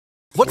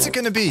What's it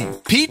gonna be?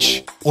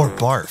 Peach or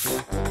barf?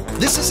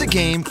 This is a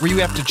game where you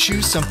have to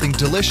choose something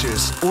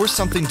delicious or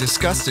something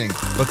disgusting,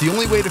 but the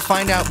only way to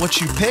find out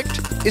what you picked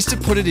is to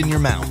put it in your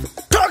mouth.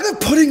 Chocolate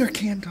pudding or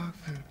canned dog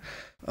food?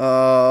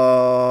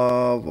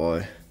 Oh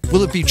boy.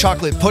 Will it be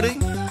chocolate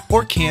pudding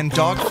or canned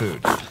dog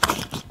food?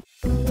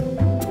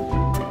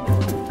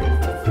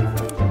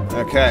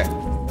 Okay.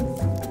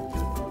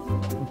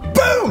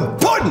 Boom!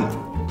 Pudding!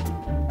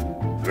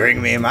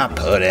 Bring me my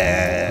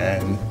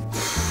pudding.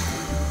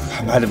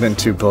 I might have been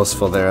too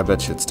boastful there. I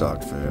bet you it's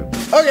dog food.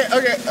 Okay.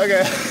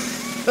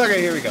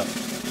 Okay, here we go.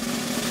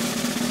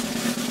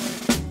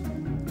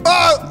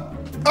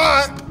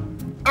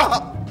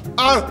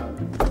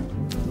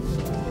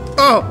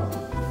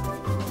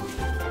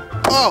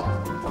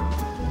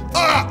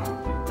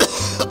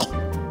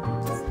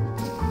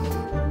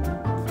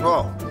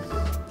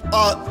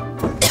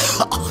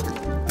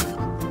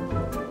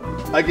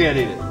 I can't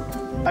eat it.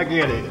 I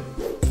can't eat it.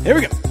 Here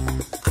we go.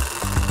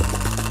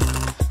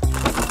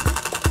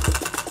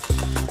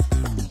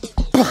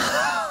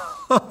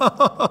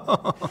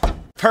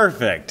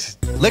 Perfect.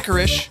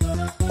 Licorice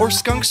or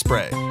skunk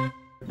spray?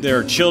 There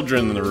are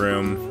children in the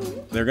room.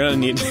 They're gonna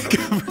need to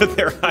cover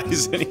their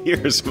eyes and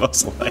ears,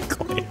 most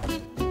likely.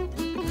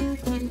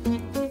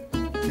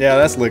 Yeah,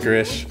 that's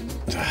licorice.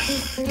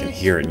 I can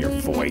hear it in your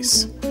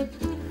voice.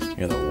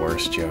 You're the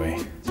worst,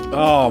 Joey.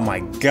 Oh my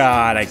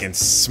god, I can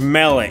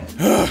smell it.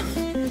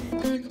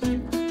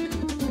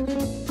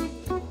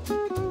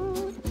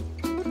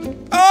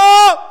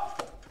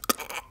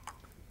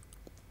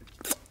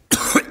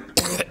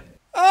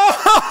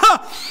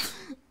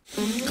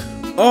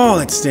 Oh,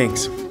 that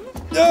stinks.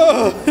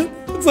 Oh,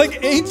 it's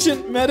like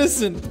ancient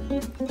medicine.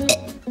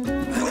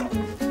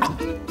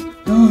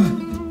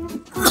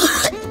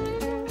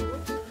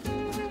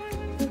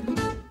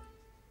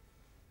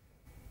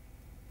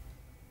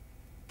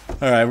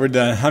 All right, we're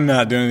done. I'm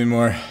not doing any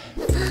more.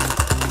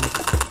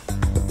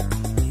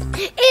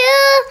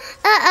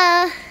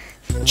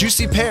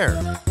 Juicy pear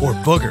or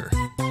booger?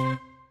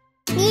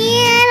 Yeah,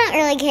 I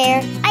don't really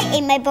care. I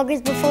ate my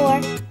boogers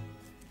before.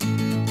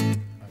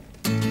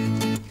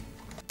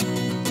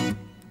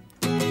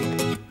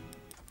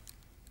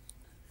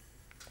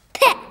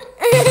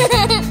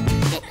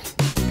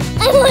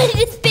 I wanted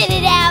to spit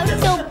it out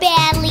so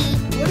badly.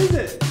 What is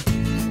it?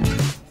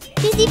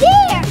 Juicy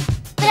pear,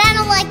 but I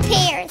don't like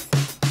pears.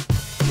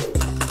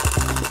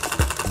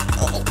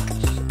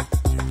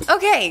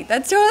 Okay,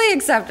 that's totally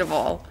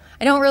acceptable.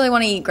 I don't really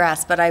want to eat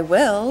grass, but I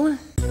will.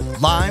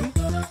 Lime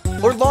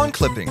or lawn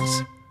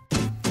clippings?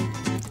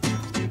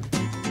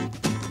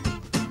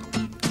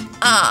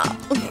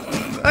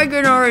 I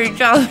can already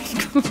tell.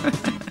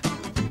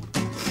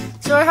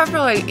 So I have to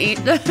like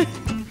eat this.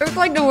 It's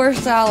like the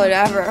worst salad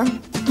ever.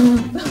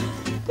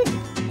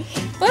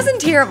 It wasn't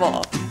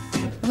terrible.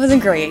 It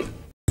wasn't great.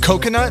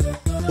 Coconut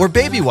or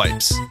baby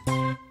wipes?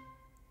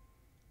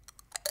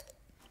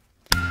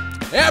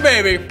 Yeah,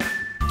 baby.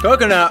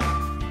 Coconut.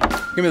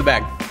 Give me the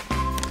bag.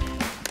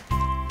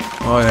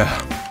 Oh,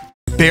 yeah.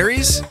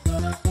 Berries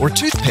or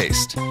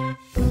toothpaste?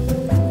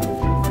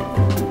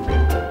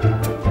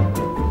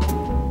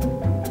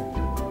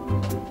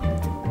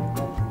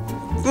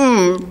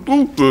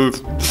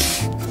 Toothpaste.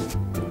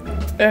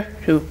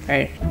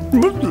 Toothpaste.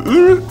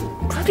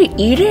 How do you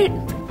eat it?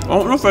 I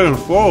don't know if I can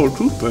swallow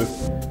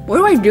toothpaste. What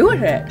do I do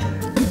with it?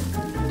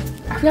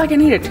 I feel like I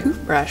need a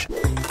toothbrush.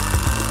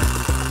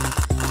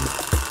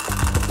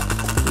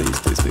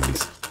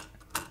 Please.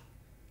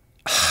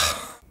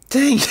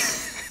 Dang.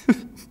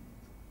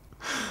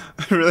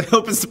 I really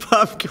hope it's the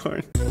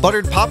popcorn.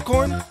 Buttered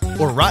popcorn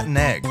or rotten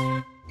egg?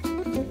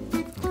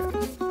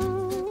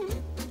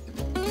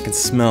 I can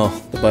smell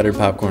the buttered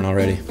popcorn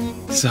already.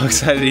 So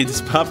excited to eat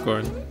this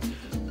popcorn.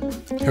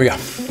 Here we go.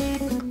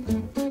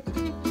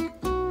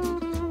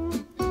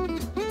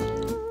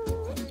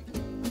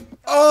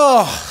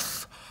 Oh!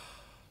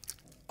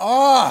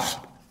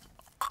 Oh!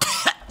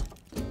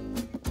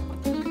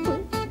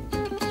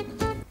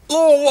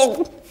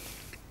 Oh!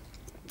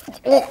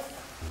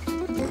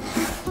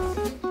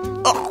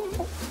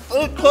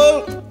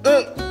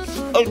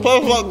 It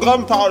tastes like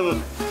gunpowder.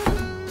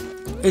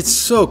 It's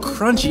so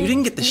crunchy. You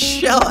didn't get the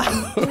shell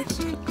out.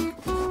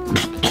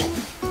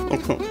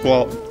 Okay,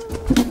 well.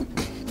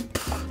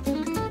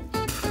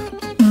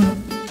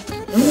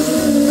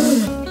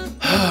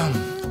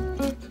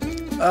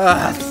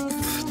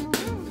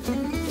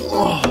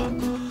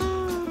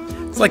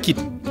 It's like you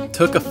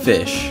took a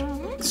fish,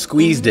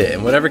 squeezed it,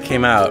 and whatever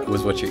came out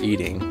was what you're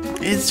eating.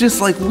 It's just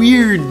like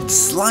weird,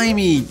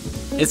 slimy.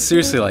 It's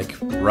seriously like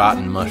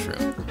rotten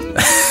mushroom.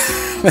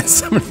 That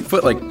somebody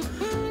put like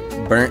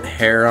burnt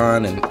hair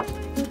on and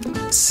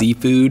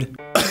seafood.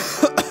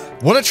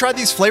 Want to try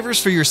these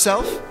flavors for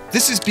yourself?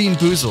 This is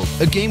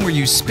BeanBoozled, a game where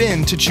you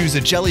spin to choose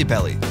a Jelly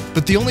Belly,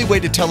 but the only way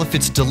to tell if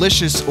it's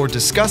delicious or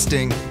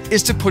disgusting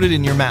is to put it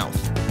in your mouth.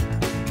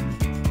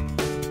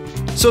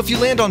 So if you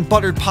land on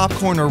buttered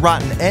popcorn or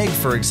rotten egg,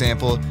 for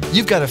example,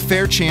 you've got a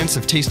fair chance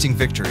of tasting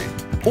victory.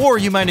 Or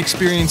you might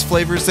experience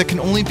flavors that can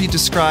only be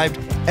described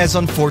as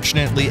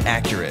unfortunately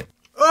accurate.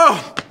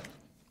 Oh!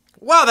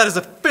 Wow, that is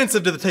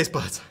offensive to the taste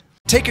buds.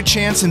 Take a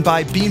chance and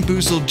buy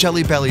BeanBoozled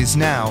Jelly Bellies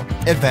now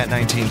at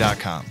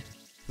VAT19.com.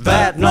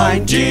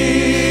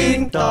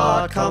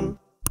 VAT19.com.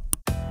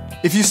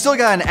 If you still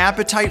got an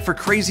appetite for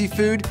crazy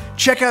food,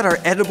 check out our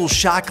edible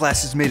shot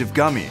glasses made of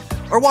gummy.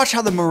 Or watch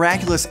how the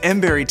miraculous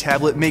M-Berry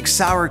tablet makes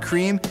sour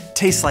cream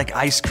taste like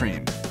ice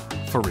cream.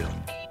 For real.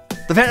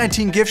 The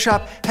VAT19 gift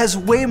shop has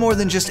way more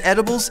than just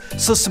edibles,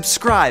 so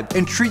subscribe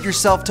and treat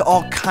yourself to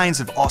all kinds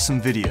of awesome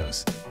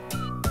videos.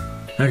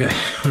 Okay,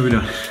 what are we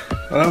doing?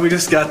 Well, we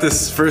just got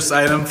this first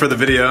item for the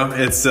video.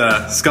 It's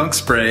skunk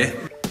spray.